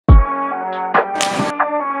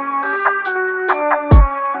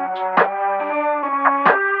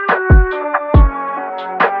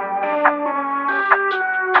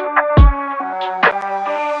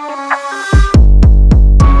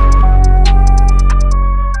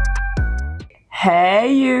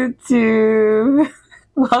YouTube.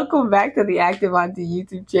 Welcome back to the Active Onto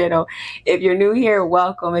YouTube channel. If you're new here,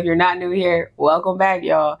 welcome. If you're not new here, welcome back,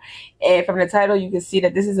 y'all. And from the title, you can see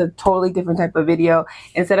that this is a totally different type of video.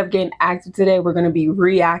 Instead of getting active today, we're going to be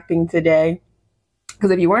reacting today.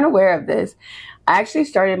 Because if you weren't aware of this, I actually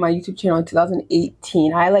started my YouTube channel in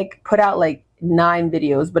 2018. I put out 9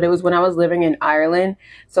 videos, but it was when I was living in Ireland.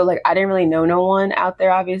 So I didn't really know no one out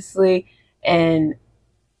there, obviously. And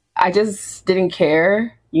I just didn't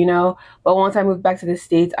care, but once I moved back to the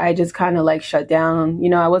States, I just kind of shut down.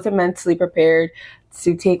 I wasn't mentally prepared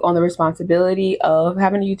to take on the responsibility of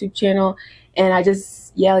having a YouTube channel. And I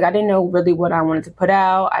just, I didn't know really what I wanted to put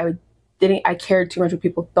out. I cared too much what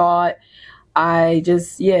people thought. I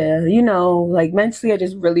just, mentally, I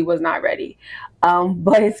just really was not ready.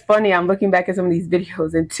 But it's funny, I'm looking back at some of these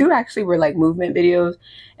videos, and 2 actually were movement videos.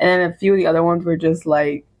 And then a few of the other ones were just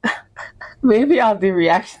maybe I'll do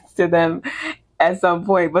reactions to them at some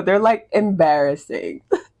point, but they're embarrassing.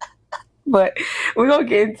 But we're gonna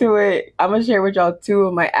get into it. I'm gonna share with y'all 2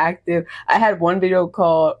 of my active. I had one video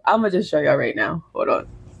called, I'm gonna just show y'all right now. Hold on.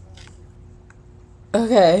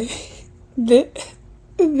 Okay.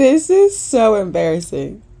 This is so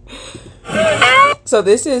embarrassing. So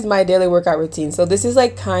this is my daily workout routine. So this is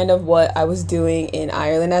kind of what I was doing in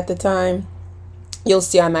Ireland at the time. You'll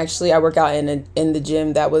see I work out in the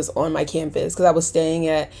gym that was on my campus, because I was staying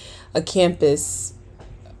at a campus.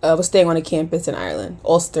 I was staying on a campus in Ireland,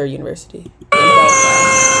 Ulster University.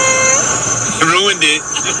 Ruined it.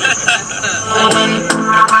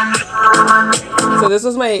 So this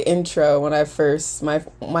was my intro when I first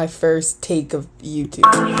my first take of YouTube.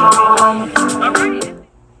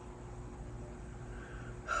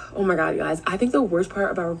 Oh my god, you guys, I think the worst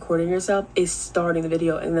part about recording yourself is starting the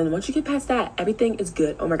video, and then once you get past that, everything is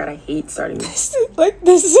good. Oh my god, I hate starting this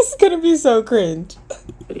is gonna be so cringe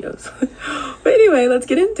videos. But anyway, let's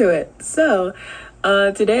get into it. So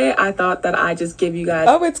today I thought that I just give you guys,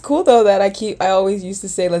 oh, it's cool though that I always used to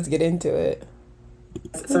say let's get into it,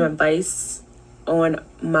 some advice on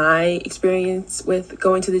my experience with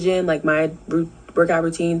going to the gym, my workout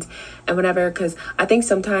routines and whatever, because I think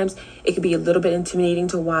sometimes it can be a little bit intimidating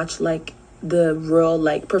to watch the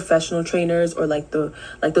real professional trainers, or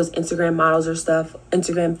those Instagram models or stuff,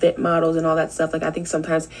 Instagram fit models and all that stuff. I think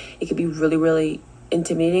sometimes it could be really, really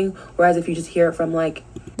intimidating, whereas if you just hear it from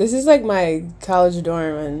this is my college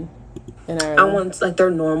dorm in Ireland. I want they're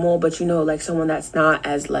normal, but someone that's not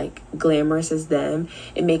as glamorous as them,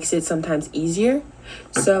 it makes it sometimes easier.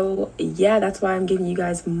 So yeah, that's why I'm giving you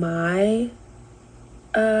guys my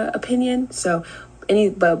opinion. So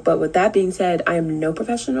but with that being said, I am no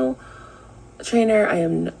professional trainer.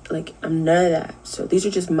 I'm none of that. So these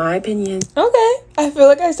are just my opinions. Okay, I feel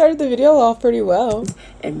like I started the video off pretty well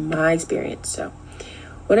and my experience. So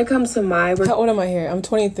when it comes to my how old am I here? I'm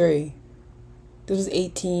 23. This was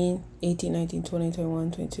 18, 19, 20,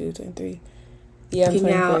 21, 22, 23. Yeah, I'm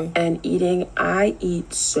 23. Out and eating, I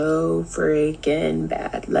eat so freaking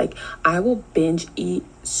bad. I will binge eat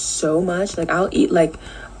so much. I'll eat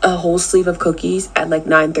a whole sleeve of cookies at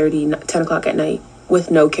 9:30, 10 o'clock at night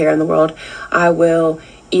with no care in the world. I will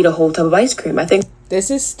eat a whole tub of ice cream. I think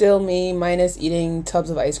this is still me minus eating tubs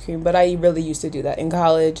of ice cream, but I really used to do that in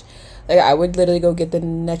college. I would literally go get the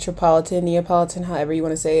Neapolitan, however you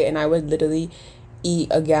want to say it, and I would literally eat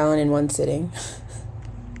a gallon in one sitting.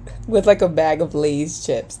 With a bag of Lay's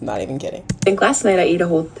chips. Not even kidding. I think last night I ate a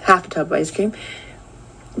whole half a tub of ice cream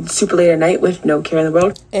super late at night with no care in the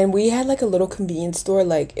world. And we had a little convenience store.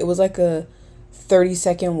 It was a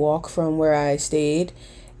 30-second walk from where I stayed,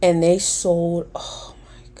 and they sold, oh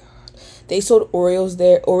my god, they sold Oreos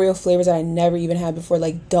there, Oreo flavors that I never even had before,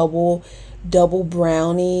 double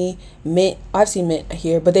brownie, mint. I've seen mint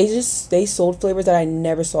here, but they sold flavors that I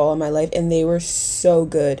never saw in my life, and they were so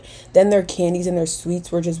good. Then their candies and their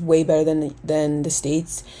sweets were just way better than the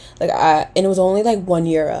States. And it was only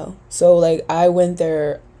 €1. So I went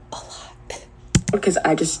there a lot because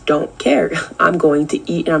I just don't care. I'm going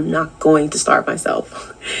to eat, and I'm not going to starve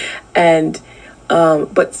myself. And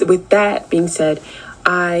but with that being said,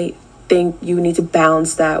 I think you need to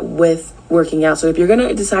balance that with working out. So if you're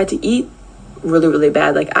gonna decide to eat really, really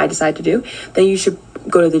bad, like I decide to do, then you should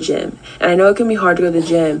go to the gym. And I know it can be hard to go to the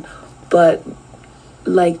gym, but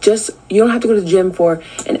just, you don't have to go to the gym for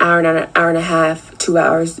an hour and a half, 2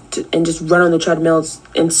 hours and just run on the treadmills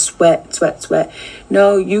and sweat.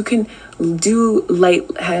 No, you can do light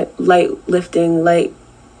lifting, light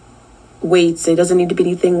weights. It doesn't need to be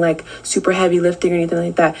anything super heavy lifting or anything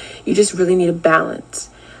like that. You just really need a balance.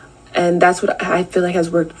 And that's what I feel has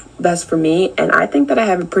worked best for me. And I think that I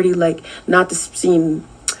have a pretty, not to seem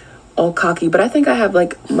all cocky, but I think I have,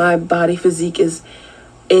 my body physique is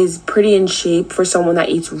is pretty in shape for someone that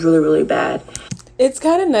eats really, really bad. It's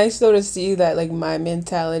kind of nice though to see that like my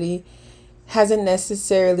mentality hasn't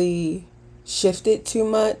necessarily shifted too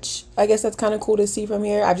much. I guess that's kind of cool to see from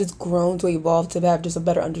here. I've just grown to evolve to have just a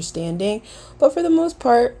better understanding. But for the most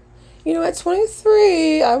part, you know, at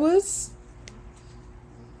 23, I was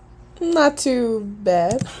not too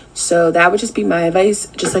bad. So that would just be my advice.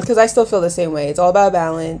 Just like, because I still feel the same way. It's all about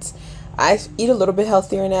balance. I eat a little bit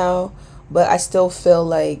healthier now, but I still feel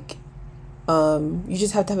like you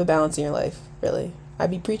just have to have a balance in your life, really. I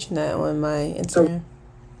be preaching that on my Instagram.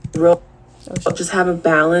 Just have a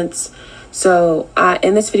balance. So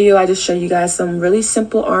in this video, I just show you guys some really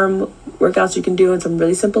simple arm workouts you can do and some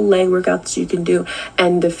really simple leg workouts you can do,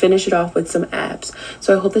 and to finish it off with some abs.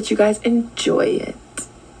 So I hope that you guys enjoy it.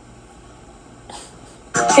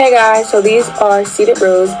 Hey guys, so these are seated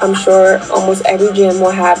rows. I'm sure almost every gym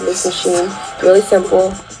will have this machine. Really simple.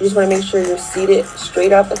 You just want to make sure you're seated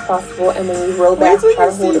straight up as possible, and when you roll back, try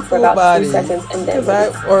to hold it for about 2 seconds and then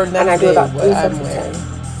release. And I do about 3 sets of 10.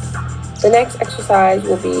 The next exercise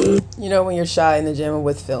will be, you know, when you're shy in the gym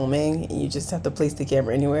with filming and you just have to place the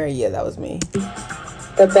camera anywhere. Yeah, that was me.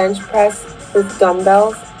 The bench press with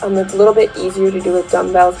dumbbells. It's a little bit easier to do with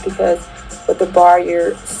dumbbells because with the bar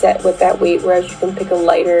you're set with that weight, whereas you can pick a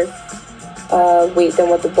lighter weight than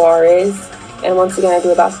what the bar is. And once again, I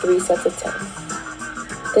do about 3 sets of 10.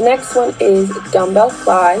 The next one is dumbbell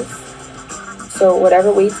flies. So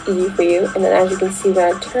whatever weight's easy for you. And then as you can see,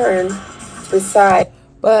 when I turn to the side.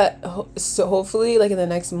 But so hopefully, like in the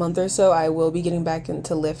next month or so, I will be getting back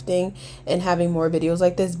into lifting and having more videos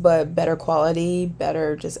like this, but better quality,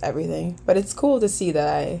 better just everything. But it's cool to see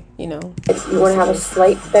that you know. You want to have a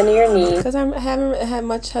slight bend in your knees. Because I haven't had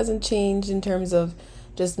much hasn't changed in terms of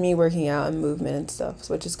just me working out and movement and stuff,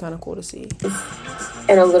 which is kind of cool to see.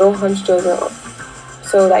 And a little hunched over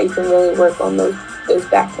so that you can really work on those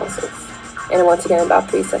back muscles. And once again,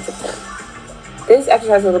 about 3 sets of 10. This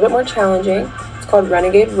exercise is a little bit more challenging. It's called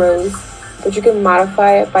Renegade Rows, but you can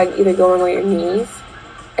modify it by either going on your knees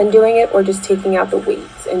and doing it, or just taking out the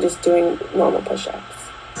weights and just doing normal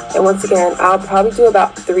push-ups. And once again, I'll probably do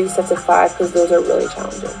about 3 sets of 5 because those are really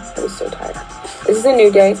challenging. I was so tired. This is a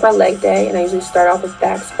new day. It's my leg day, and I usually start off with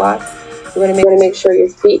back squats. You want to make sure your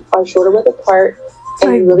feet are shoulder width apart.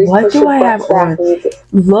 And like, really what do I have on?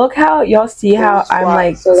 Look how y'all see how I'm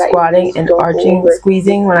like squatting and arching,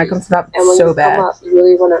 squeezing when I come to stop so bad. You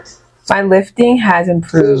really want to. My lifting has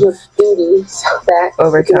improved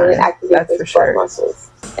over time. That's for sure. Muscles.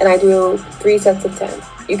 And I do 3 sets of 10.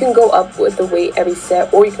 You can go up with the weight every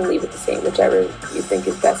set, or you can leave it the same, whichever you think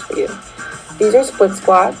is best for you. These are split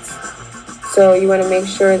squats, so you want to make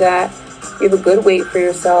sure that you have a good weight for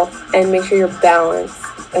yourself and make sure you're balanced.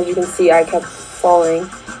 As you can see, I kept falling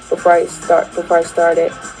before I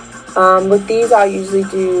started. With these, I'll usually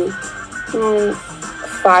do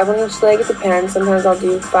 5 on each leg. It depends. Sometimes I'll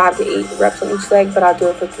do 5 to 8 reps on each leg, but I'll do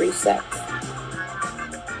it for 3 sets.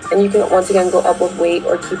 And you can once again go up with weight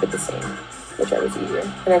or keep it the same, whichever's easier.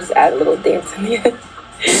 And I just add a little dance in the end.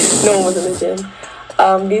 No one was in the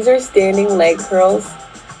gym. These are standing leg curls.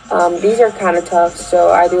 These are kind of tough,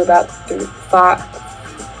 so I do about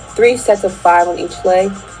 3 sets of 5 on each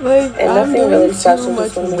leg. Like, and nothing really special,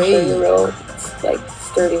 just want to make sure you're real like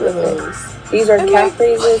sturdy with it. These are calf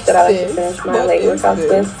raises that I like to finish my leg workouts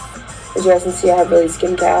with. As you guys can see, I have really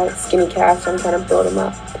skinny calves, so I'm trying to build them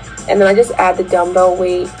up. And then I just add the dumbbell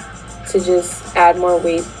weight to just add more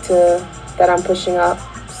weight to that I'm pushing up.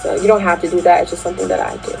 So you don't have to do that, it's just something that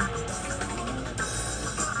I do.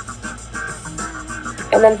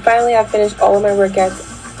 And then finally, I finished all of my workouts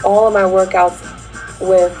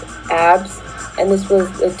with abs. And this was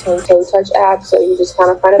a toe touch ab, so you just kind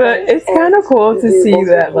of find it. But it's kind of cool to see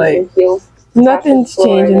that like nothing's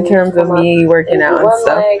changed in terms of me working out and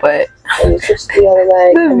stuff, but the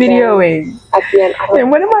videoing. And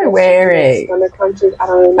what am I wearing?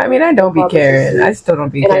 I mean, I don't be caring. I still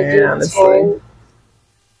don't be caring, honestly.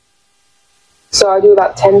 So I do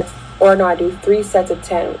about 10, or no, I do 3 sets of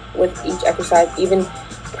 10 with each exercise, even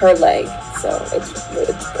per leg. So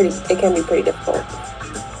it can be pretty difficult.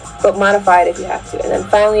 But modify it if you have to. And then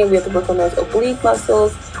finally, we have to work on those oblique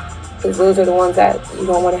muscles, because those are the ones that you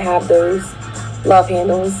don't want to have those love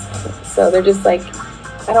handles. So they're just like,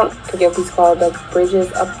 I don't forget what these called, like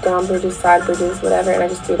bridges, up, down bridges, side bridges, whatever. And I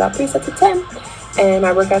just do about 3 sets of 10. And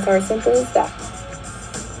my workouts are as simple as that.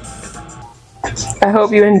 I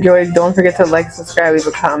hope you enjoyed. Don't forget to like, subscribe, leave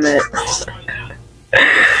a comment.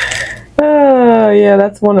 Oh, yeah,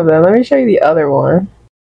 that's one of them. Let me show you the other one.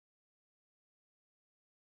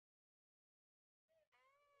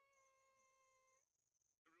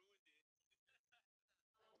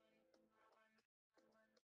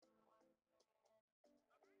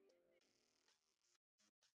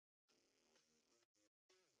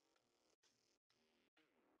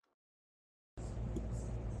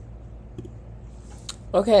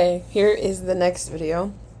 Okay, here is the next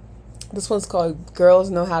video. This one's called Girls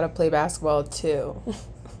Know How to Play Basketball Too.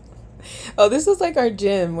 Oh, this was like our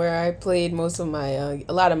gym where I played most of my, a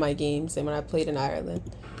lot of my games, and when I played in Ireland.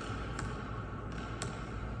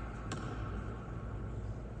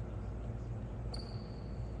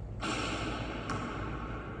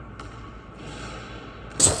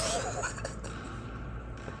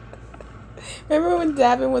 Remember when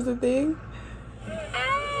dabbing was a thing?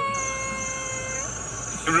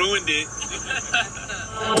 Ruined it.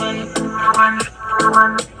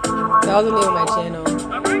 That was the name of my channel.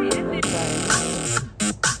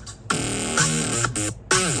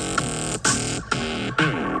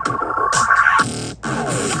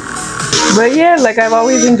 But yeah, like I've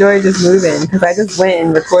always enjoyed just moving because I just went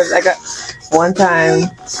and recorded. I got one time,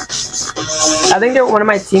 I think one of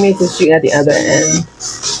my teammates was shooting at the other end,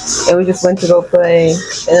 and we just went to go play.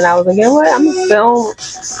 And then I was like, you know what? I'm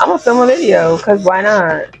gonna film a video because why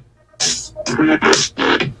not?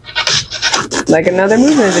 Like another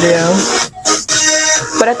movement video.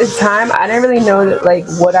 But at the time, I didn't really know that like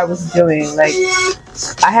what I was doing. Like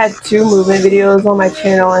I had 2 movement videos on my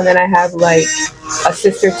channel, and then I have like a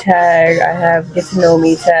sister tag, I have get to know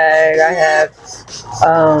me tag, I have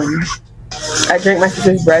I drank my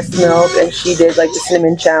sister's breast milk and she did like the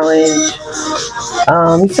cinnamon challenge.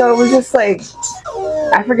 So it was just like,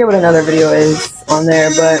 I forget what another video is on there,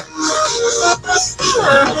 but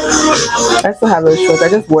I still have those shorts. I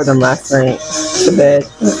just wore them last night to bed.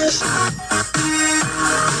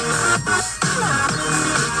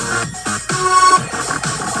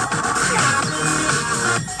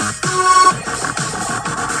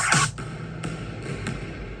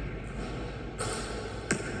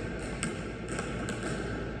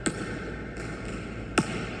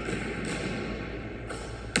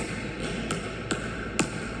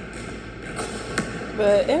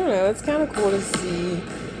 But I don't know, it's kind of cool to see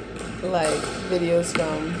like videos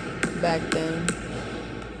from back then.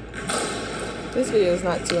 This video is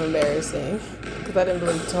not too embarrassing because I didn't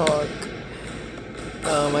really talk.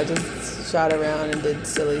 I just shot around and did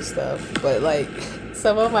silly stuff. But like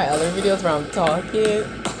some of my other videos where I'm talking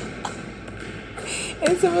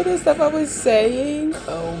and some of the stuff I was saying,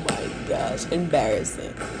 oh my gosh,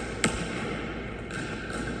 embarrassing.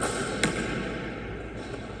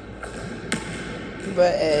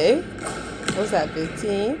 But hey, what's that,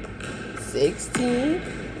 15, 16,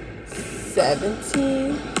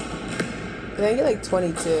 17, I think I get like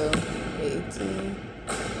 22, 18,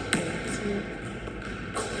 19.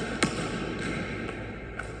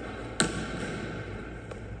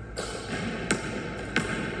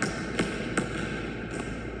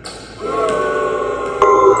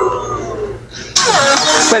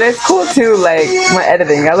 But it's cool too, like my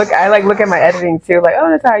editing. I like look at my editing too, like, oh,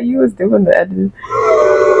 that's how you was doing the editing.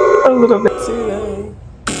 A little bit too, though.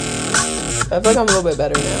 I feel like I'm a little bit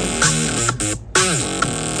better now.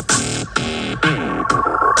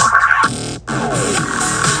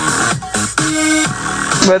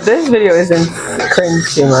 But this video isn't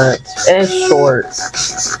cringe too much, and it's short.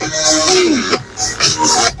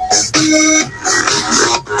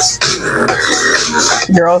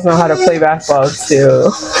 Girls know how to play basketball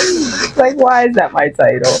too. Like, why is that my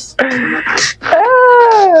title?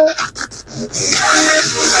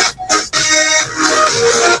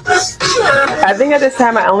 I think at this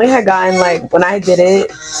time I only had gotten, like, when I did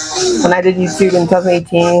YouTube in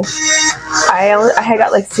 2018, I had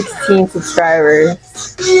got like 16 subscribers.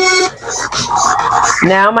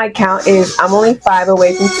 Now my count is, I'm only 5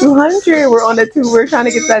 away from 200. We're trying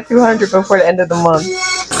to get that 200 before the end of the month.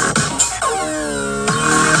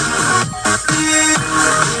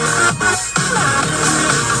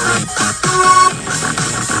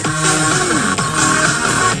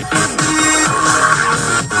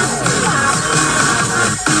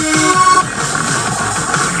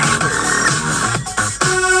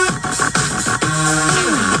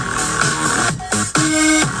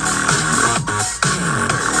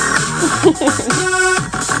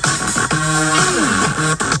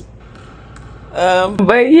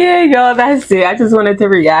 But yeah, y'all, that's it. I just wanted to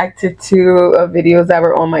react to 2 videos that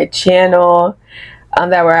were on my channel,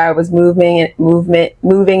 that where I was moving in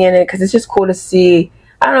it, because it's just cool to see.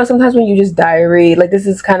 I don't know, sometimes when you just diary, like this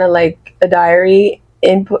is kind of like a diary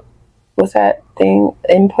input. What's that thing?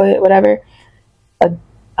 Input, whatever.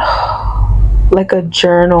 Like a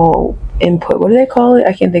journal input. What do they call it?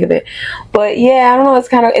 I can't think of it. But yeah, I don't know.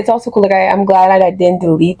 It's also cool. Like I'm glad I didn't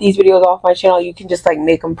delete these videos off my channel. You can just like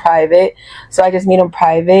make them private. So I just made them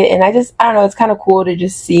private, and I don't know. It's kind of cool to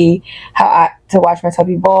just see to watch myself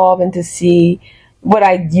evolve and to see what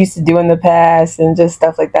I used to do in the past and just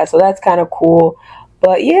stuff like that. So that's kind of cool.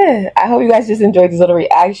 But yeah, I hope you guys just enjoyed these little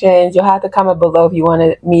reactions. You'll have to comment below if you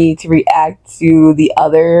wanted me to react to the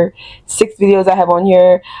other 6 videos I have on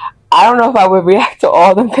here. I don't know if I would react to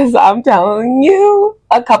all of them, because I'm telling you,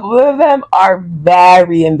 a couple of them are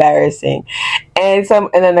very embarrassing. And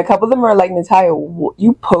then a couple of them are like, Natalia,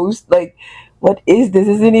 you post, like, what is this?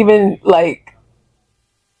 This isn't even like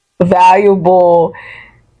valuable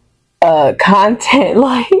content,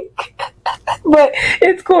 like. But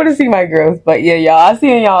it's cool to see my growth. But yeah,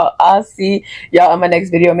 y'all, I'll see y'all in my next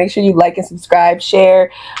video. Make sure you like and subscribe,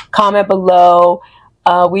 share, comment below.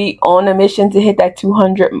 We on a mission to hit that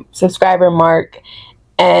 200 subscriber mark.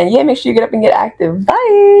 And yeah, make sure you get up and get active.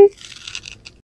 Bye.